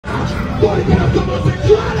porque los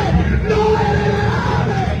homosexuales no heredarán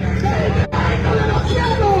el reino de los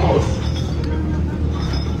cielos.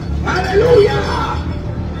 ¡Aleluya!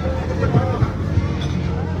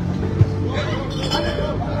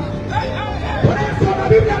 Por eso la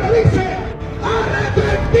Biblia lo dice: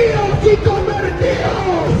 arrepentidos y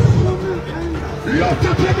convertidos. Los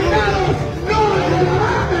afeminados no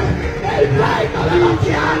heredarán el reino de los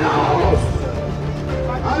cielos.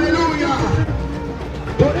 ¡Aleluya!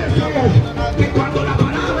 Por eso que cuando la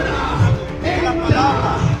palabra entra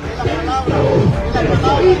dentro de los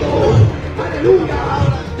oídos, aleluya,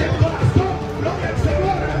 del corazón, gloria al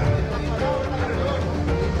Señor.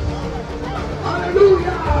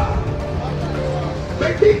 Aleluya.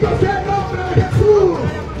 Bendito sea el nombre de Jesús.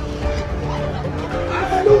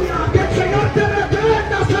 Aleluya. Que el Señor te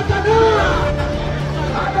reprenda, Satanás.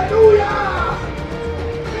 Aleluya.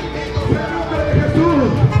 Bendito sea el nombre de Jesús.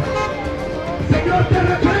 Señor, te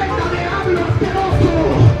reprenda, diablo asqueroso.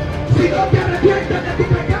 Si no te arrepientes de tu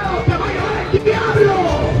pecado, te va a llevar el diablo.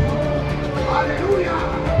 Aleluya.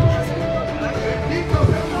 Bendito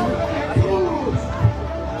sea el nombre de Jesús.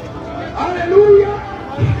 Aleluya.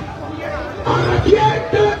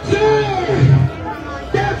 Arrepiéntanse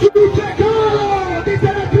de su pecado, dice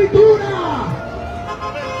la Escritura.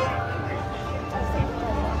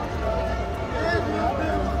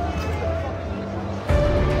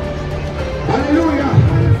 Aleluya.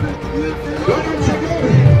 Gloria al Señor.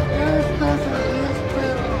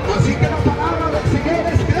 Así que la palabra del Señor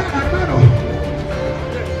es clara, hermano.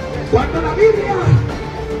 Cuando la Biblia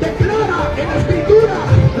declara en la Escritura,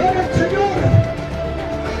 gloria al Señor,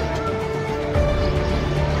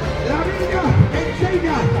 la Biblia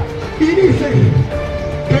enseña y dice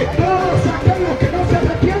que todos aquellos que no se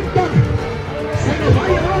arrepientan se los va a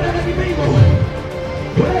llevar el enemigo.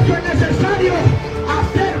 Por eso es necesario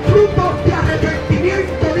hacer frutos de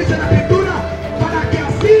arrepentimiento, dice la Escritura, para que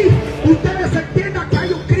así ustedes entiendan que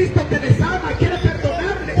hay un Cristo que les ama y quiere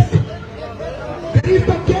perdonarles.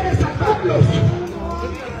 Cristo quiere salvarlos.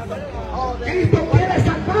 Cristo quiere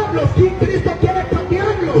salvarlos y Cristo quiere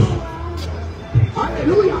cambiarlos.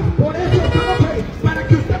 Aleluya. Por eso estamos ahí, para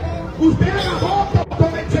que usted haga voto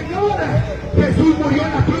con el Señor. Jesús murió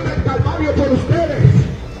en la cruz del Calvario por ustedes.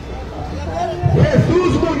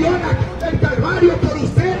 Jesús murió en la cruz del Calvario por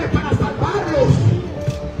ustedes para salvarlos.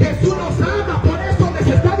 Jesús los ama, por eso les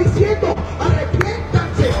está diciendo: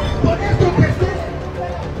 arrepiéntanse. Por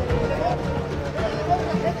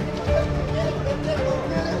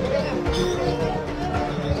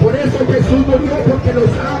eso Jesús, murió, porque los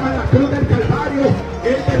ama en la cruz del Calvario.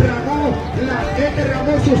 Él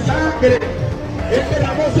derramó su sangre. Él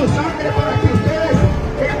derramó su sangre para que ustedes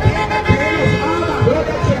entiendan que Él los ama.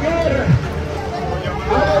 Gloria al Señor.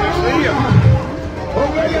 Aleluya. Oh,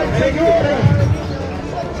 gloria al Señor.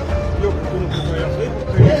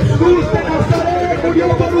 Jesús de Nazaret murió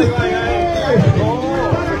por ustedes,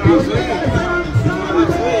 para que ustedes sean salvos.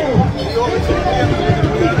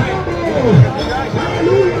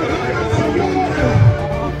 Aleluya, gloria al Señor.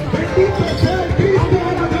 Bendito sea el Cristo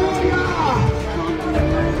de la gloria.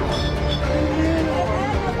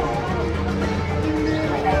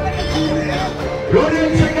 Gloria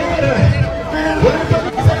al Señor. Por eso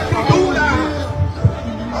dice la Escritura.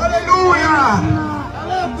 Aleluya.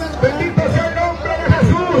 Bendito sea el nombre de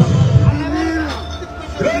Jesús.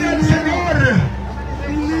 Gloria al Señor.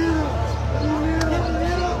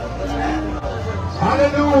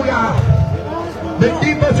 Aleluya.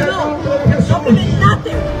 Bendito sea el nombre de Jesús.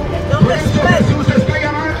 Por eso Jesús está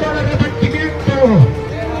llamando al arrepentimiento.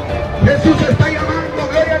 Jesús está llamando,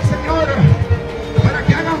 gloria al Señor, para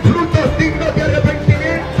que hagan frutos dignos de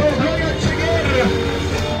arrepentimiento. Gloria al Señor.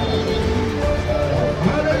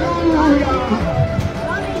 Aleluya.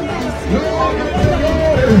 Gloria al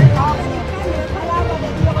Señor.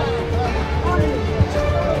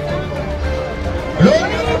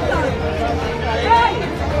 Gloria.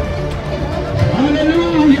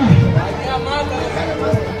 Aleluya.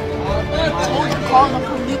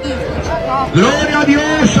 Gloria a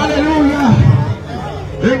Dios, aleluya.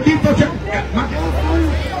 Bendito sea.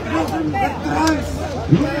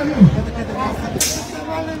 Gloria a Dios.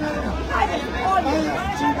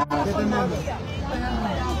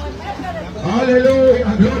 Aleluya,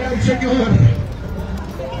 gloria al Señor.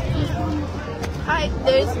 Hi,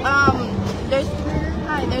 there's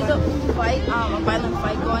a fight, a violent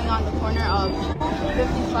fight going on the corner of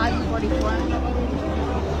 55 and 44.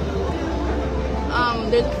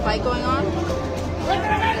 There's a fight going on.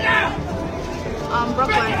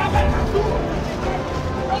 Brooklyn.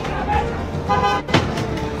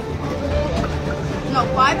 No,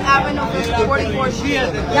 5 Avenue 44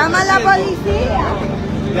 Street. Llama a la policía.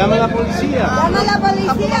 Llama a la policía. Llama a la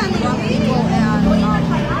policía.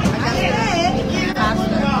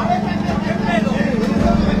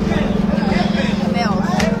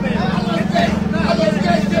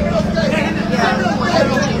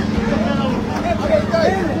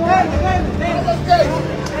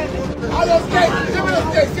 A los gays, siempre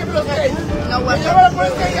los gays, siempre los gays. No, Me llama la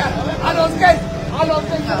policía. A los gays, a los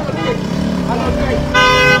gays, a los gays.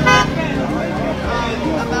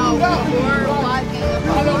 About 4 or 5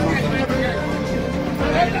 A los gays,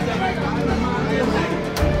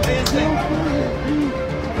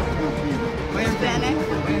 Hispanic.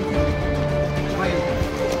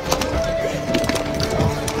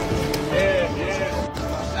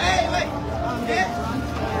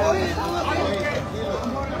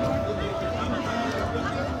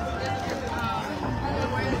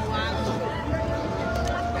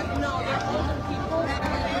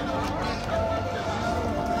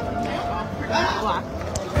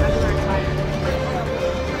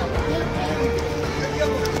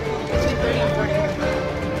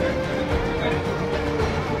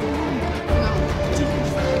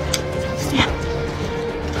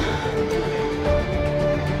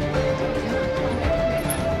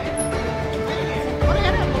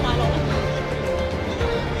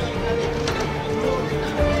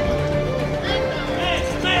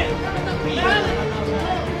 Black.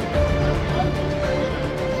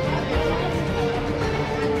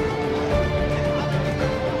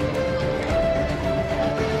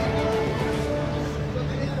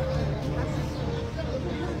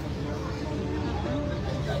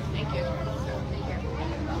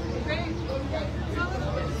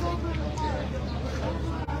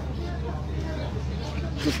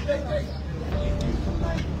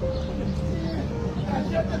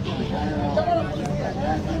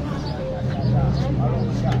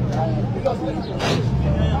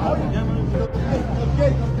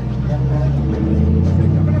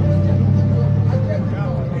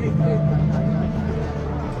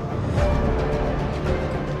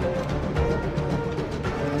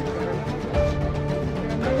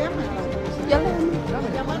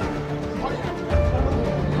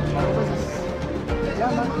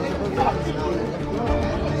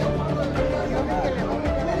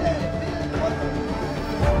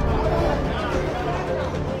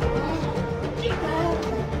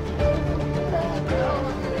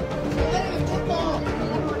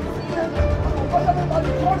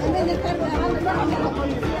 Regular tire. Between 30 and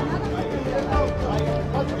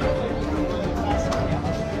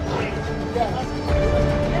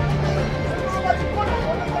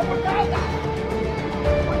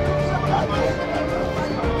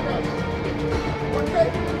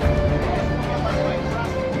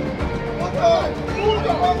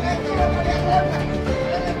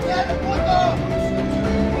 40.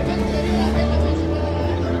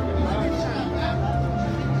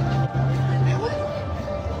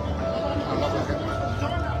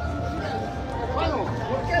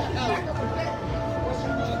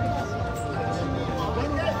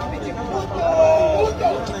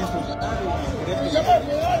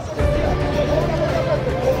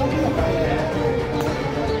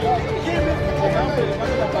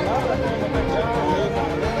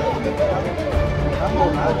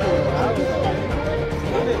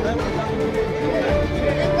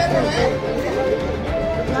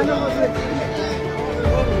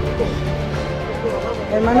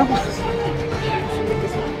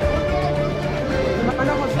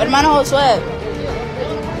 Hermano Josué.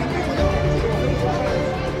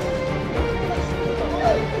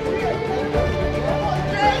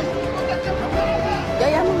 Ya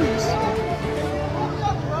llamamos.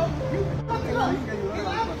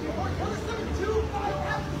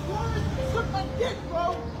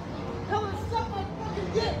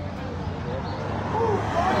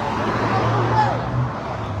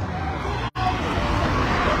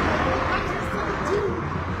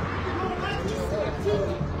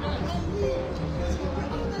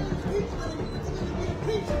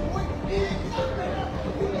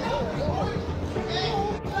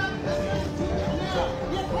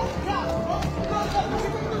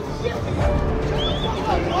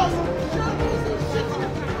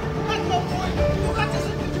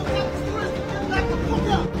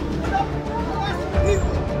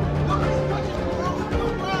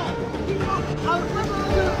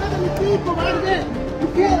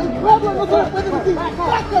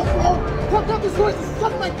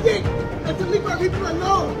 Suck my dick and to leave my people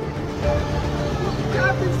alone.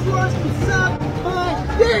 Captain Source can suck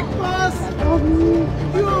my dick, boss.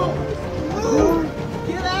 Yo, move.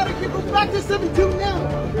 Get out of here. Go back to 72 now.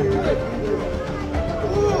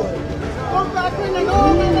 Go back in and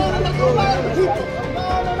on and on and go lie to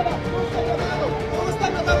people.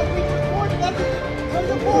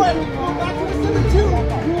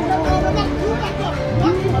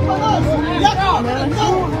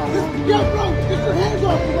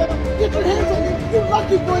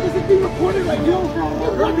 boy, this is being recorded right now.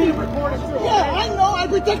 You're being recorded too. Yeah, I know. I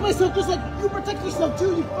protect myself just like you protect yourself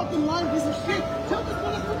too, you fucking lying piece of shit. Tell this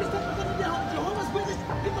motherfucker stop pretending to be Jehovah's Witness.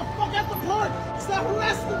 Get the fuck out the park. Stop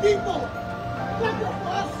harassing people. Stop your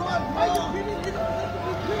ass on. Why you really need to pretend to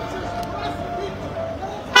be preachers? Harassing people.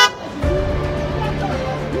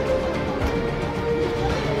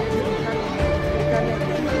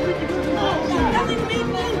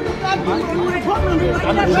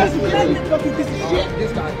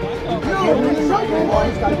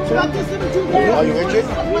 Are you injured?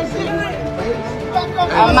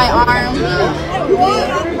 On my arm.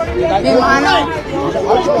 Mi mano.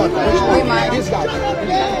 Mi mano. This guy.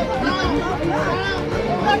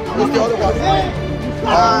 Who's the other one?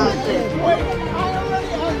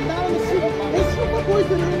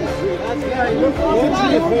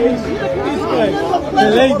 The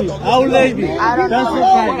lady, our lady. I don't know.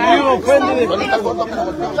 You offended it.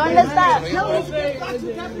 ¿Dónde está?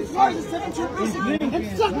 And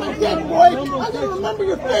suck my dick, boy. I'm gonna remember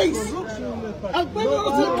your face. I'm going to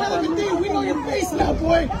tell Kevin D. We know your face now,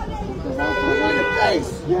 boy. We know your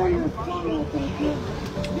face. You're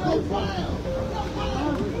wild.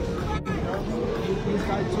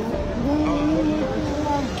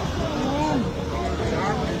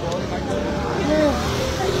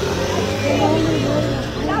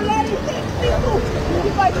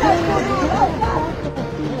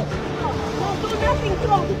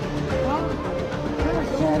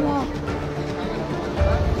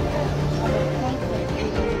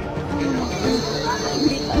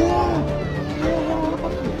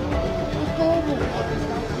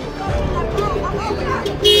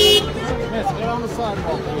 Yes, get on the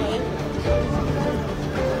sidewalk.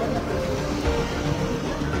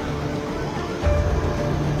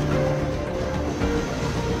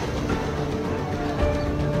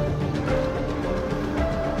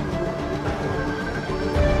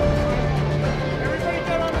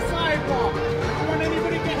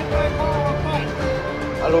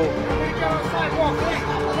 Hello.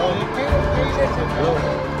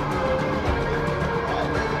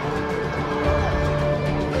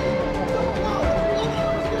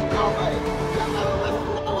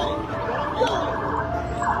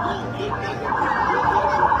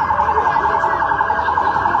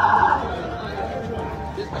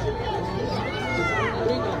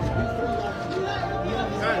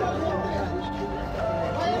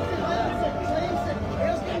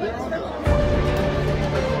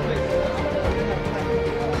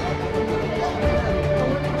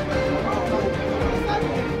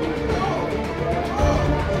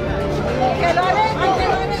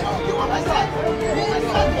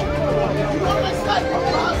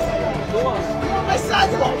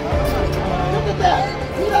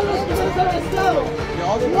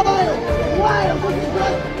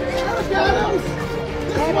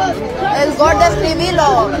 El gordo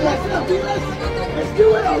escribilo. Let's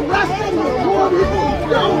do it. Arrest them. More people.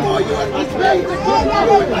 No more. You in my face. You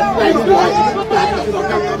in my face, boy. Back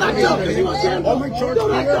up.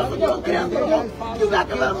 You got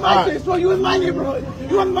to let my face, bro. You in my neighborhood.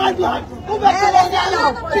 You in my block. Go back to Long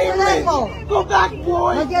Island. Go back,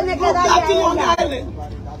 boy. Go back to Long Island.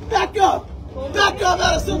 Back up. Back up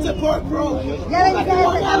out of Sunset Park, bro. Back to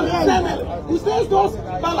Long Island. Ustedes dos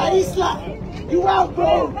para la isla. You out,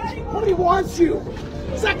 bro. Nobody wants you.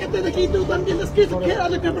 Sácate de aquí, tú también. Let's get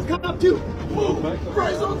undercover cop, too. Move. For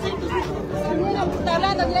his own team. Está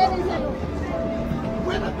hablando, lédenselo.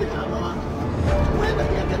 Muévete, cabrón.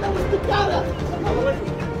 Muévete, que tenemos tu cara.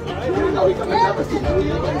 You know we can never see you.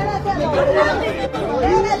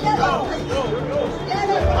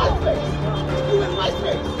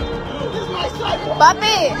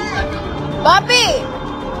 Papi, papi,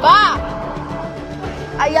 va.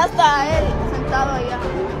 Allá está él, sentado allá.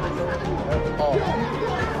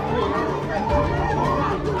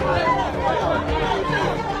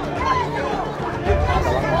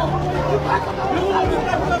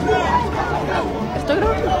 Estoy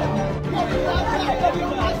grabando.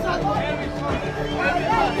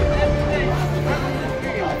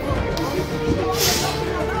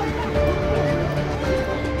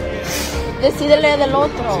 Decídele del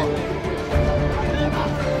otro.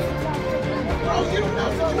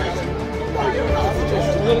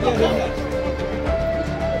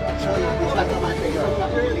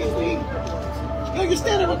 Yo, you're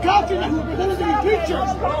standing with cops, you're not representing to be preachers.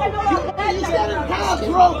 You standing with cops,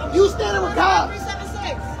 bro. You standing with cops.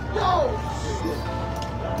 Yo.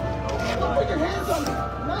 Don't put your hands on me.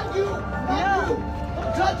 Not you. Not you.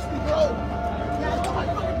 Don't touch me, bro. That's not my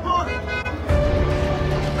fucking car.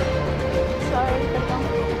 Sorry, perdón.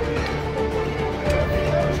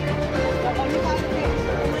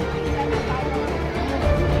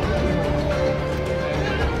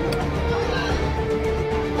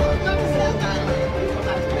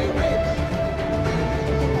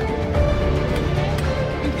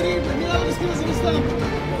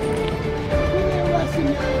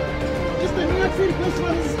 police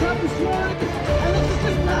when this is established warrant. And this is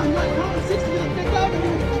just now not common 60 to pick up and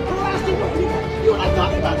harassing what you and I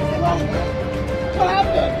talked about this alone. What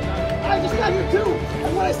happened? I just got here too.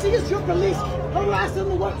 And what I see is your police harassing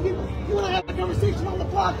the work people. You and I had a conversation on the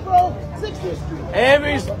block, bro. 60th Street.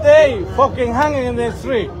 Every day, fucking hanging in the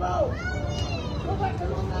street.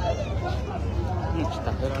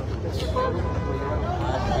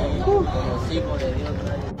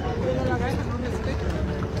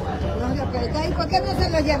 ¿Y por qué no se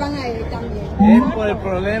lo llevan a él también? Es por el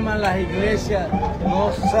problema en las iglesias,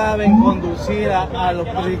 no saben conducir a los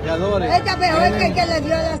predicadores. Esta mejor que el que le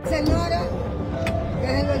dio a la señora, que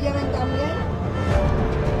se lo lleven también.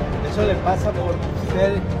 Eso le pasa por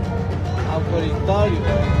ser autoritario,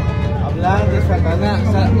 hablar de Satanás.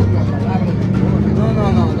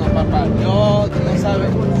 No, papá, yo no sabe,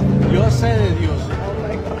 yo sé de Dios.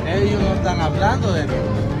 Ellos no están hablando de Dios.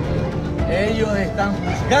 Ellos están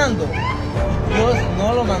juzgando. Dios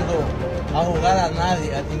no lo mandó a juzgar a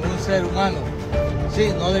nadie, a ningún ser humano.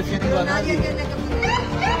 Sí, no defiendo a nadie.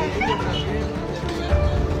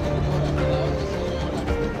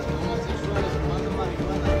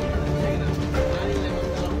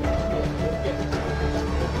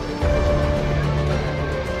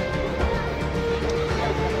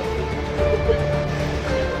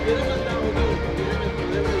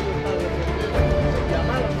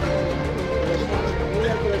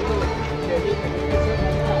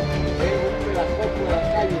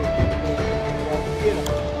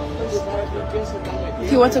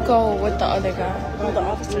 He went to go with the other guy, with the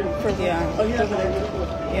officer, for the yeah.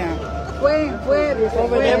 Fue.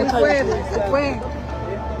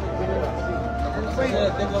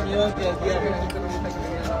 Tengo miedo que el día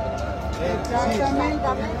Exactamente.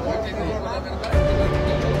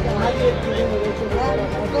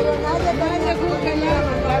 Pero nadie juzga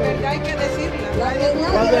nada, la verdad hay que decirla. Nadie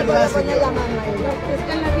le puede poner la mano a él.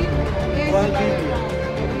 Está en la Biblia. ¿Cuál Biblia?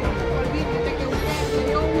 Olvídate que usted le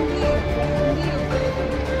dio un día.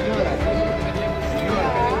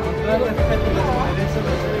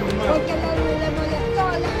 Porque le molestó,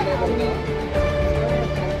 le preguntó.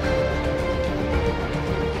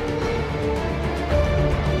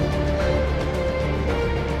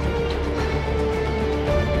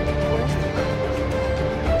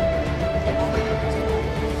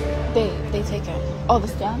 They take it. Oh, the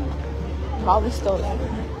stand? Probably still there.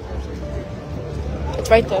 It's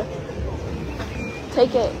right there.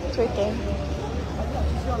 Take it. It's right there.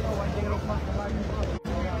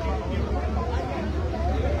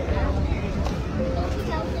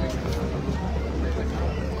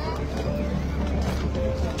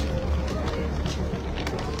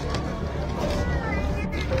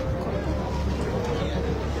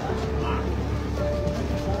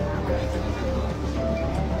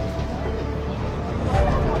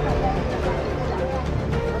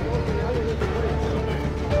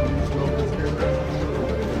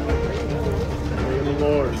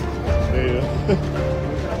 Lord. Yeah.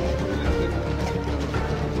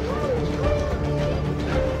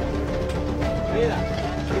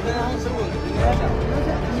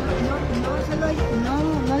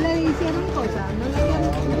 No le hicieron cosas, no le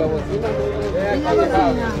hicieron. La bocina. En la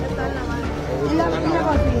bocina. En la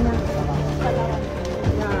bocina.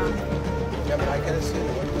 Hay que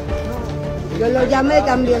decirlo. Yo lo llamé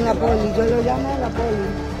también a poli, yo lo llamé a la poli.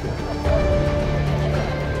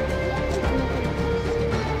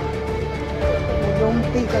 Me dio un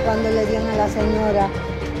pique cuando le dieron a la señora.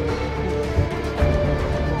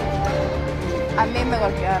 A mí me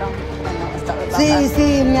golpearon.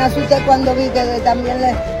 Sí, me asusté cuando vi que también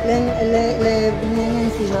le vinieron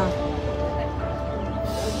encima.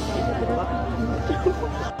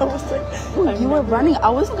 I was like, you were running. I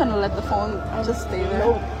wasn't gonna let the phone just stay there.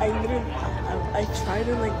 No, I tried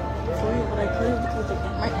to like throw it, but I couldn't because like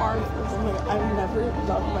my arm was like I've never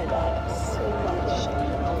loved my dad so much.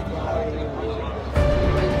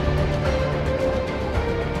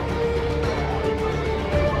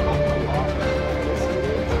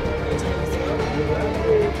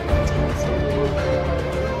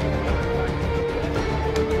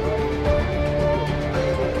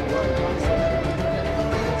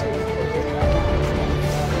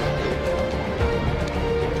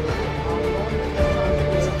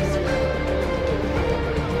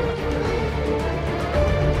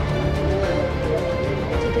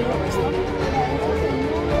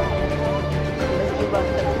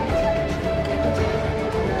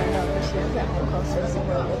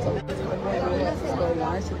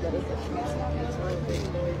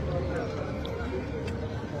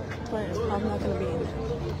 But I'm not gonna be in there.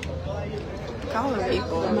 Calma,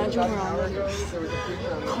 people. Imagine we're on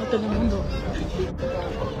con todo el mundo.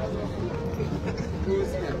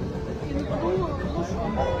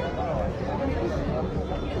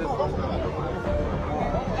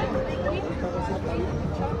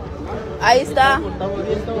 Ahí está. ¿Estamos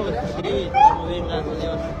bien todos? Sí, estamos bien, gracias a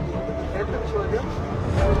Dios.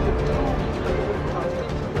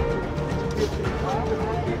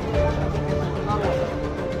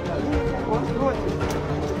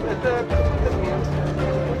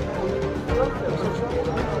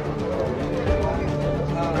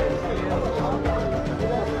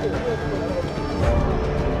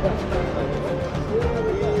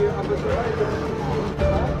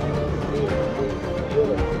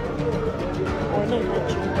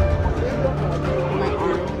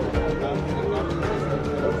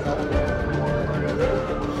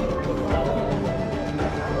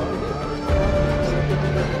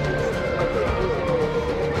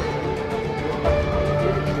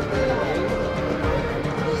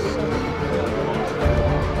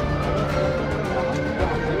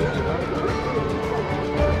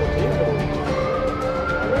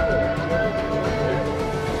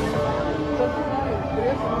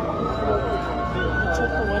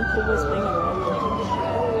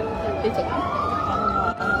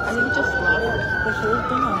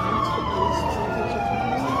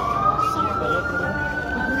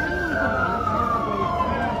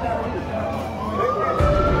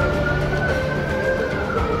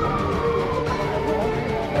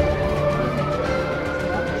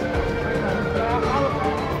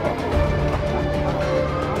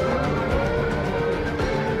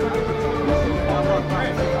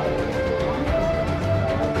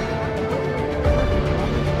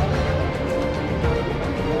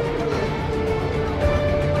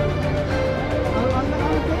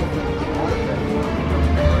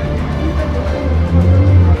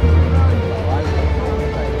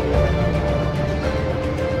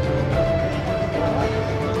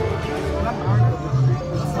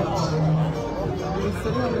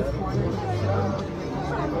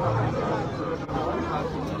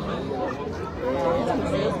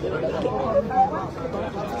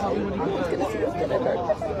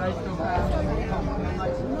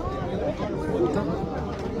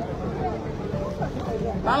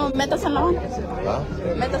 Vamos, métase en la mano. ¿Ah?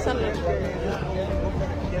 Métase en la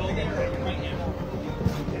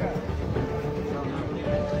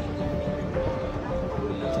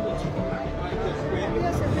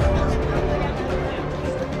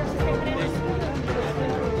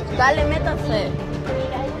Dale, métase.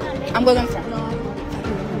 I'm going in front.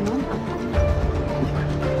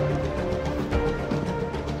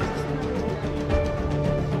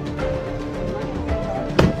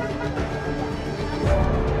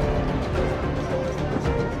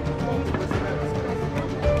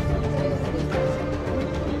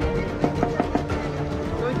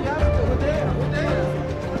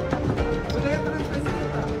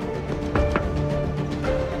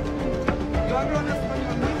 Yo hablo en